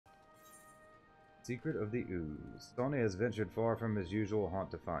Secret of the Ooze. Sony has ventured far from his usual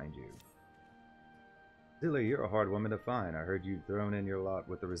haunt to find you. Zilly, you're a hard woman to find. I heard you'd thrown in your lot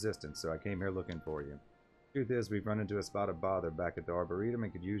with the Resistance, so I came here looking for you. Truth is, we've run into a spot of bother back at the Arboretum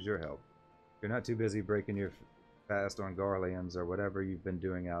and could use your help. If you're not too busy breaking your fast on Garleans or whatever you've been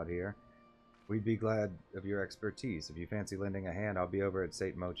doing out here, we'd be glad of your expertise. If you fancy lending a hand, I'll be over at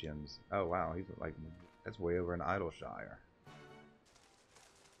St. Mocianne's. Oh wow, he's like, that's way over in Idleshire.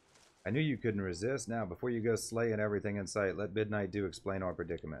 I knew you couldn't resist. Now, before you go slaying everything in sight, let Midnight Dew explain our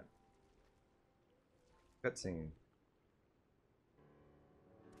predicament. Cutscene.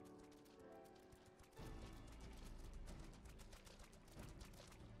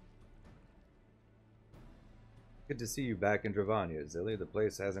 Good to see you back in Dravania, Zilly. The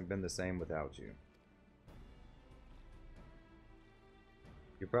place hasn't been the same without you.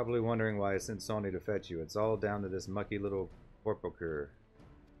 You're probably wondering why I sent Sony to fetch you. It's all down to this mucky little Corpocure.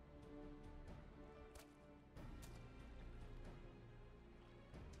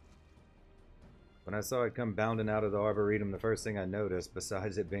 When I saw it come bounding out of the Arboretum, the first thing I noticed,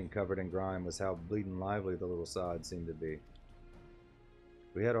 besides it being covered in grime, was how bleeding lively the little sod seemed to be.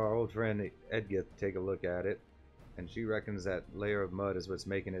 We had our old friend Edgith take a look at it, and she reckons that layer of mud is what's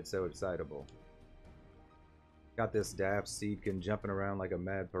making it so excitable. Got this daft seedkin jumping around like a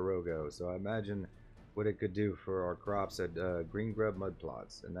mad Pirogo, so I imagine what it could do for our crops at green grub mud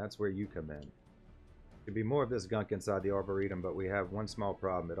plots, and that's where you come in. Could be more of this gunk inside the Arboretum, but we have one small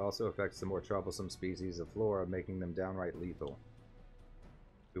problem. It also affects the more troublesome species of flora, making them downright lethal.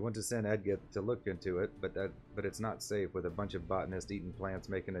 We want to send Edgith to look into it, but it's not safe with a bunch of botanists eating plants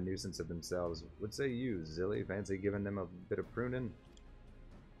making a nuisance of themselves. What say you, Zilly? Fancy giving them a bit of pruning?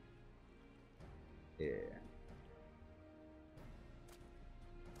 Yeah.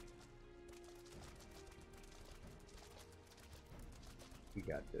 We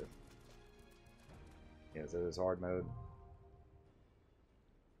got this. Yeah, so there's hard mode.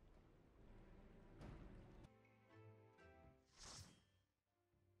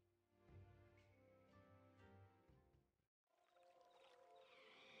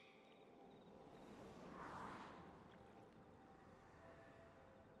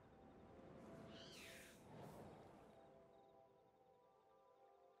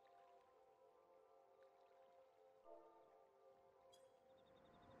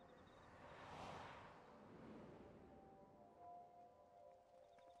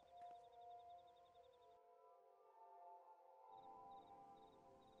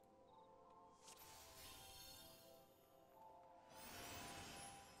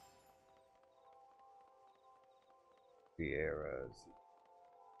 The eras.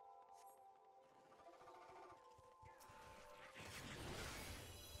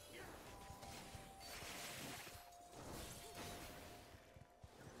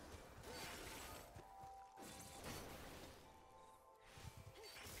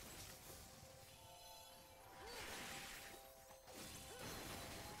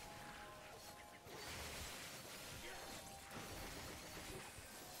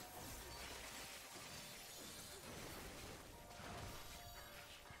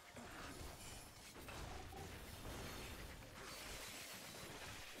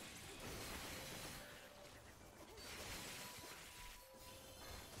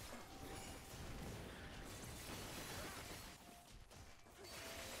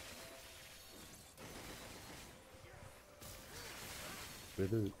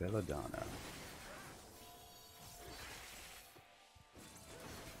 Withered Belladonna.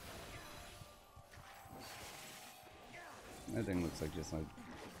 That thing looks like just like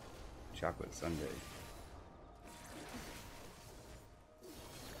chocolate sundae.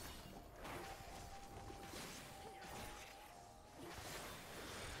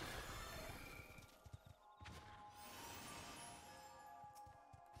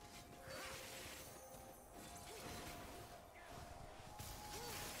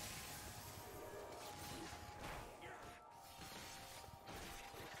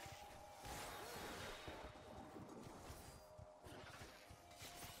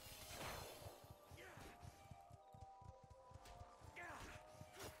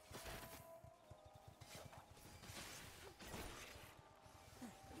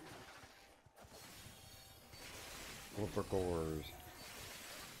 For cores.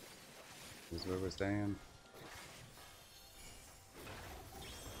 This is where we're staying.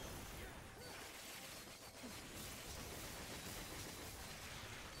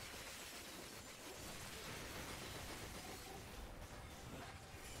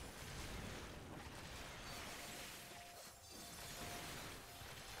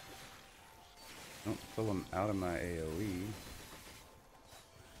 Don't pull them out of my AoE.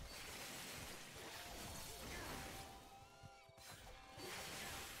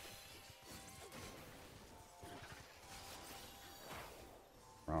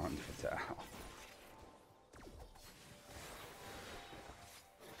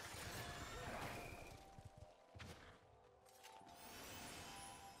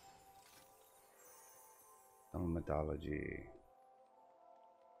 mythology.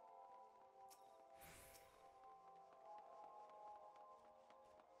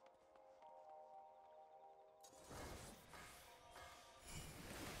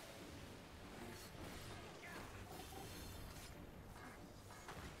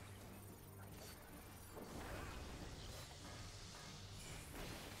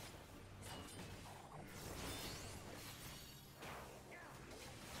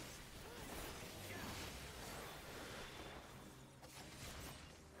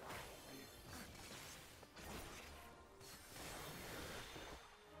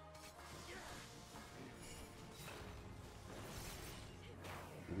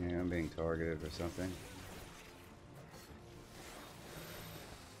 Yeah, I'm being targeted or something.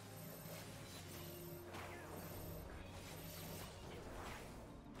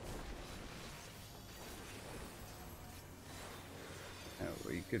 Oh,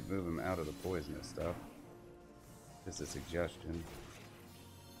 well, you could move him out of the poisonous stuff. Just a suggestion.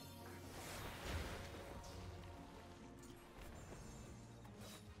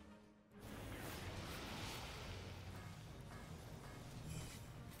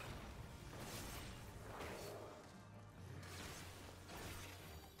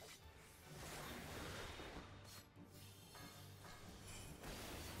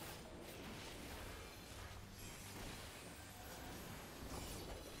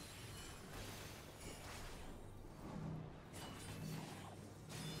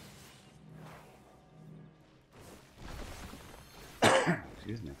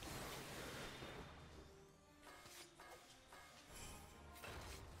 Excuse me.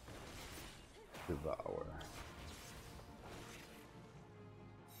 Devour.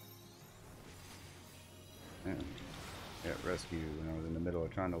 And got rescued when I was in the middle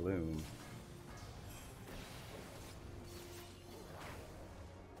of trying to loom.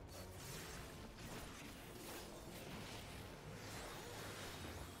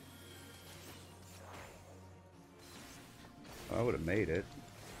 I would have made it.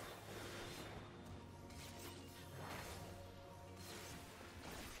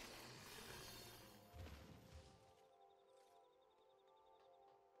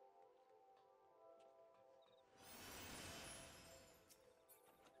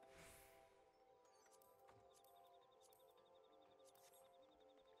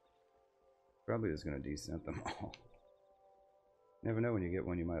 Probably just going to descent them all. Never know when you get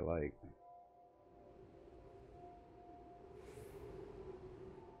one you might like.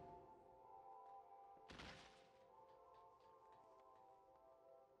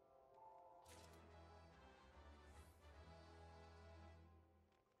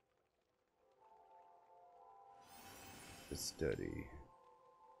 To study.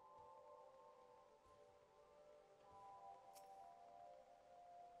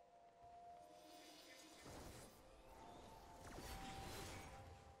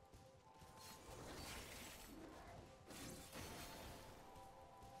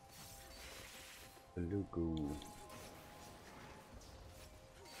 Lugu.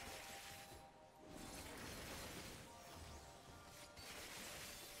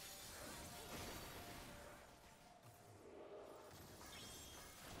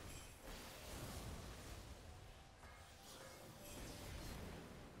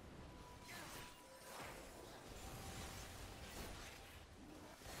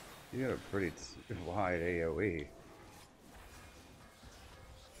 You got a pretty wide AoE.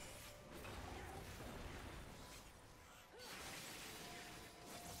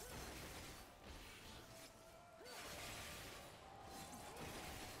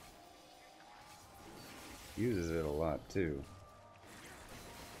 Uses it a lot too.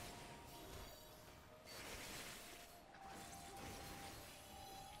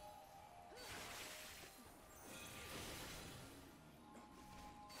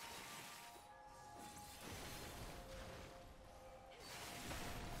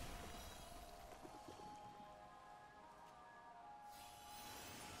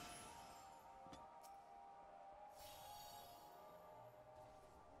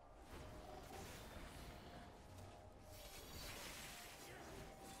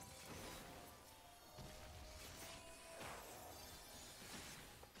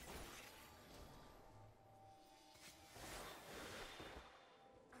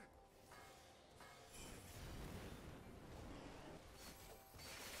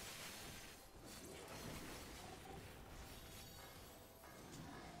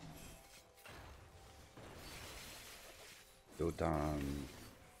 Dotan.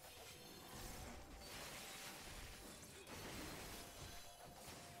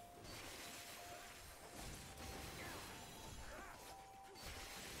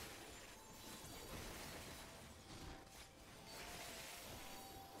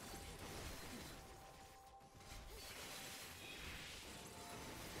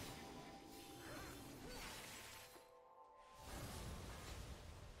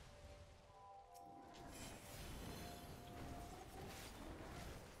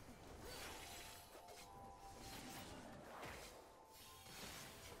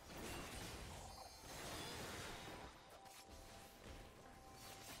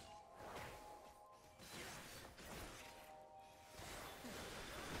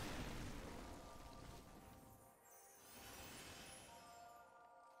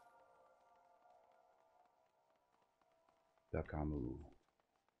 Dakamu.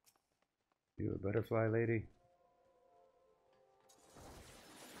 You a butterfly lady?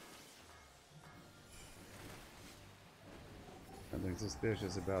 Nothing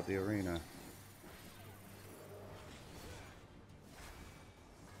suspicious about the arena.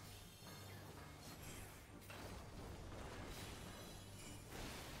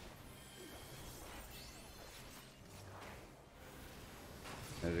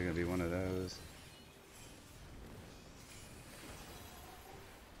 Is it gonna be one of those?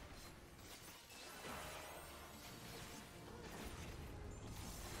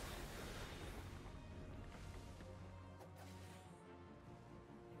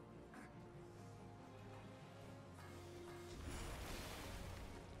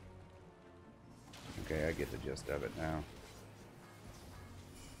 Okay, I get the gist of it now.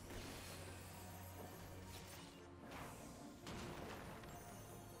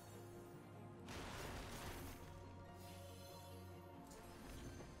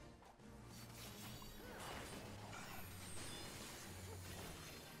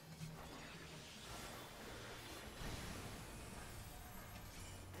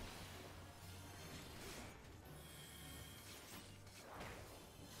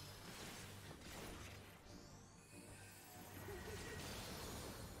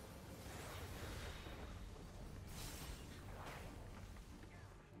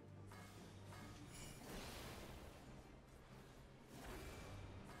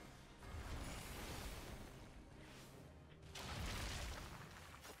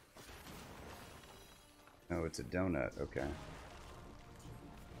 Oh, it's a donut, okay.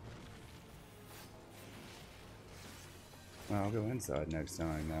 Well, I'll go inside next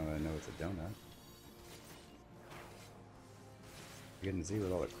time now that I know it's a donut. I didn't see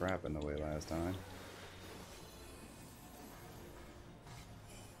with all the crap in the way last time.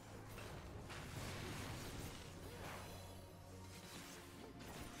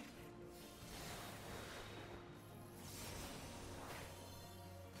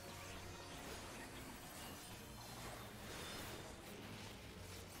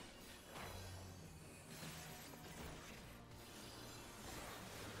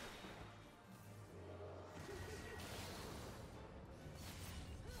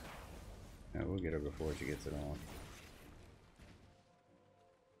 Yeah, we'll get her before she gets it on.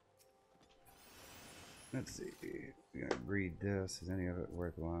 Let's see. We're gonna breed this. Is any of it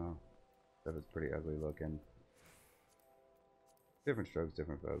worthwhile? Stuff is pretty ugly looking. Different strokes,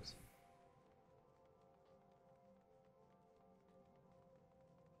 different folks.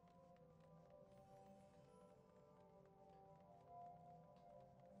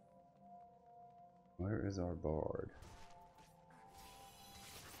 Where is our bard?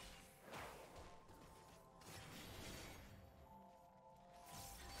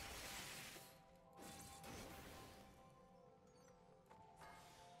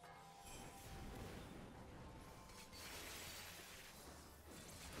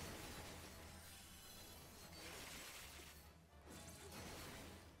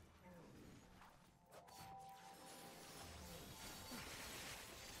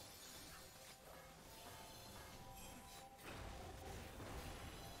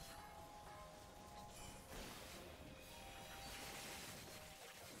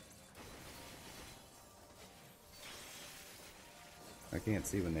 I can't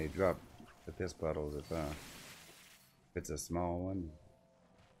see when they drop the piss puddles if it's a small one.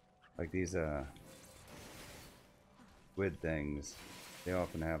 Like these squid things, they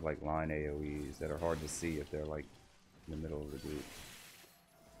often have like line AoEs that are hard to see if they're like in the middle of the group.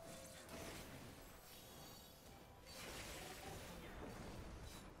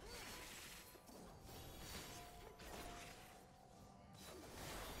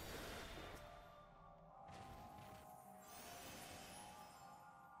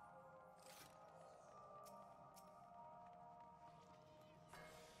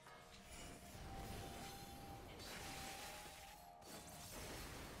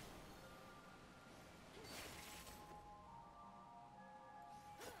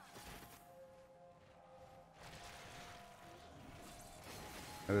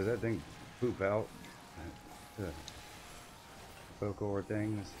 Oh, does that thing poop out the Focor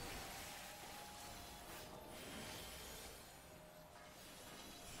things?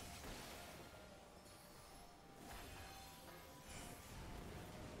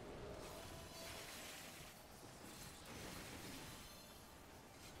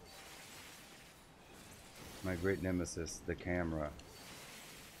 My great nemesis, the camera,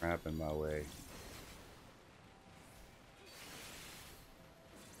 wrapping my way.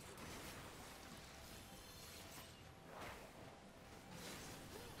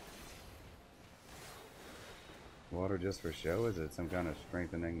 Water just for show? Is it some kind of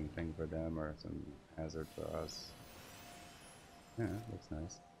strengthening thing for them or some hazard for us? Yeah, looks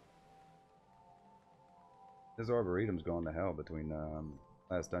nice. This Arboretum's going to hell between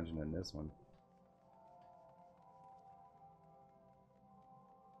last dungeon and this one.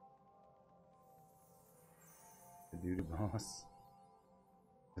 The doo-doo boss.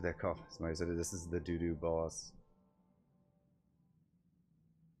 What did that call? Somebody said this is the doo-doo boss.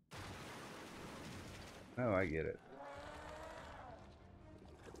 Oh, I get it.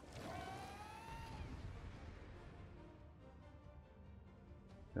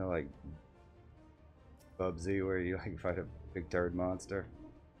 You know, like Bubsy, where you like fight a big turd monster.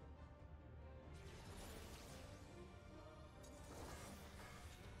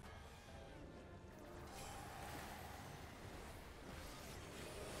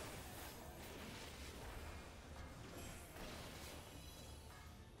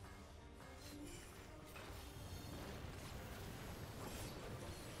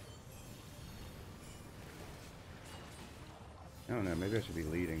 I don't know, maybe I should be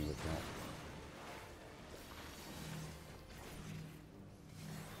leading with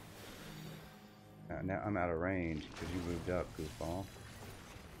that. Now I'm out of range because you moved up, goofball.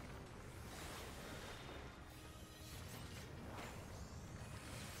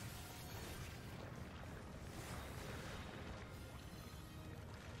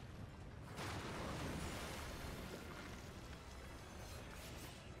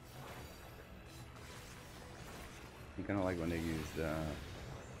 I kind of like when they used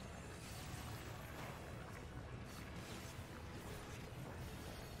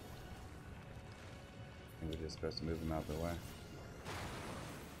we're just supposed to move them out the way.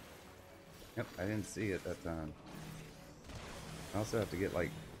 Yep, I didn't see it that time. I also have to get like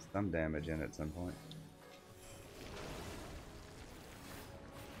some damage in at some point.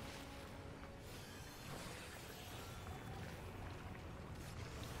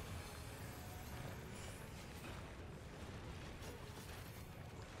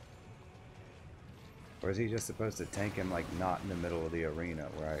 Or is he just supposed to tank him like not in the middle of the arena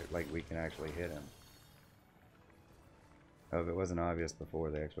where we can actually hit him? Oh, if it wasn't obvious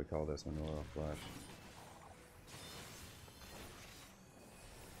before, they actually call this one Royal Flush.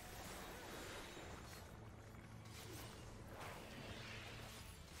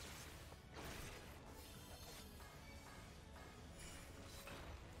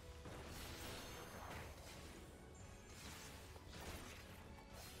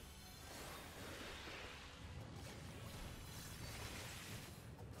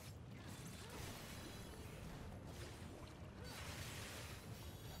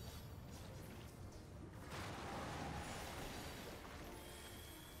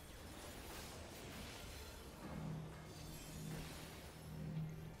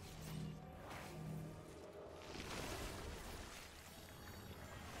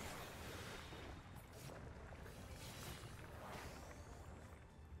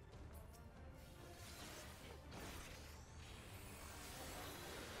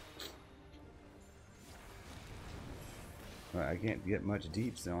 I can't get much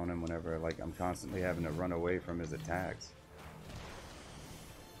deeps on him whenever like I'm constantly having to run away from his attacks.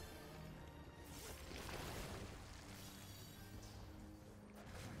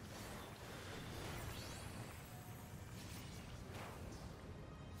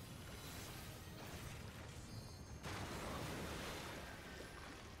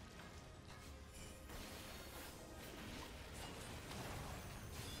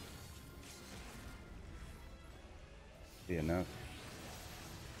 Enough.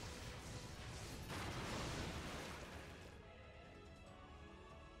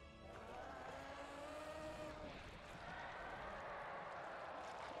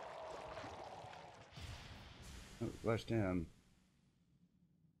 Oh, flushed him.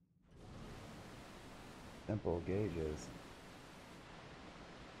 Simple gauges.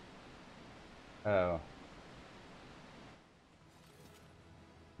 Oh.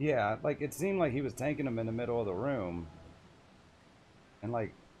 Yeah, like it seemed like he was tanking him in the middle of the room. And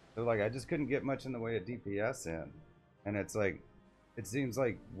like, so like I just couldn't get much in the way of DPS in. And it's like, it seems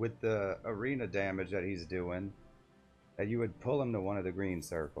like with the arena damage that he's doing, that you would pull him to one of the green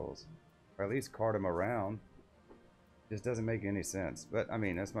circles. Or at least cart him around. Just doesn't make any sense. But I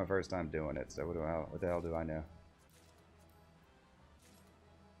mean, that's my first time doing it, so what the hell do I know?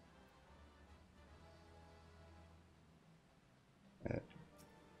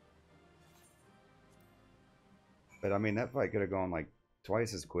 But I mean, that fight could have gone like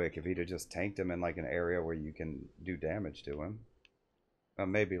twice as quick if he'd have just tanked him in like an area where you can do damage to him.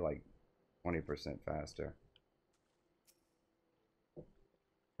 Maybe like 20% faster.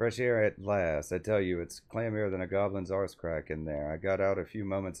 Fresh air at last. I tell you, it's clammier than a goblin's arse crack in there. I got out a few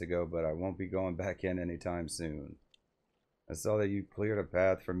moments ago, but I won't be going back in anytime soon. I saw that you cleared a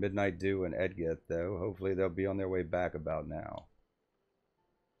path for Midnight Dew and Edgith, though. Hopefully they'll be on their way back about now.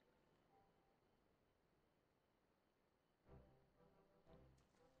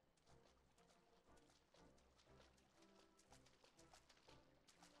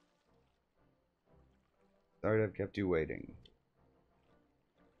 Sorry to have kept you waiting.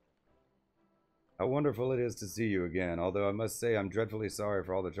 How wonderful it is to see you again, although I must say I'm dreadfully sorry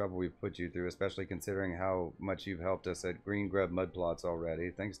for all the trouble we've put you through, especially considering how much you've helped us at Green Grub Mud Plots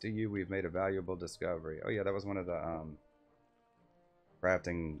already. Thanks to you, we've made a valuable discovery. Oh yeah, that was one of the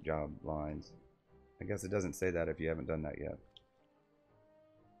crafting job lines. I guess it doesn't say that if you haven't done that yet.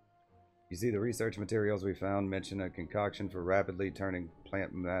 You see, the research materials we found mention a concoction for rapidly turning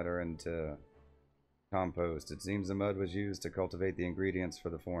plant matter into compost. It seems the mud was used to cultivate the ingredients for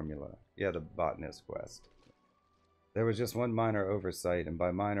the formula. Yeah, the botanist quest. There was just one minor oversight, and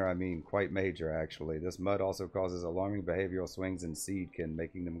by minor I mean quite major, actually. This mud also causes alarming behavioral swings in seedkin,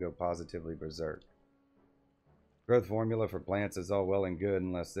 making them go positively berserk. Growth formula for plants is all well and good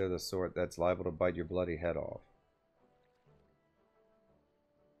unless they're the sort that's liable to bite your bloody head off.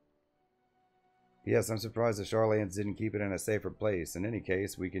 Yes, I'm surprised the Charlans didn't keep it in a safer place. In any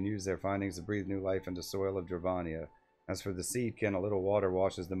case, we can use their findings to breathe new life into soil of Dravania. As for the seedkin, a little water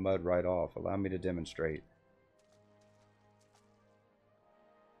washes the mud right off. Allow me to demonstrate.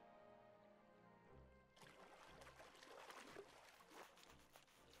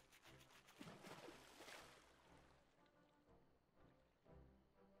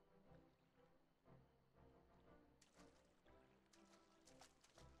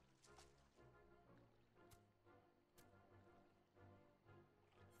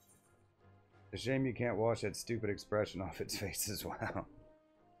 It's a shame you can't wash that stupid expression off its face as well.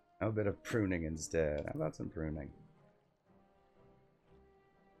 A bit of pruning instead. How about some pruning?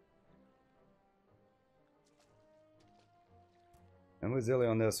 I'm with Zilly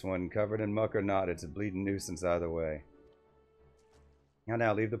on this one. Covered in muck or not, it's a bleeding nuisance either way.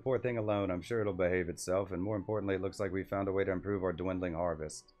 Now, leave the poor thing alone. I'm sure it'll behave itself, and more importantly, it looks like we found a way to improve our dwindling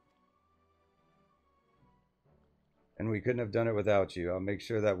harvest. And we couldn't have done it without you. I'll make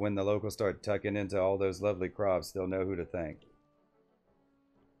sure that when the locals start tucking into all those lovely crops, they'll know who to thank.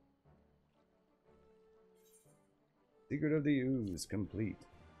 Secret of the Ooze complete.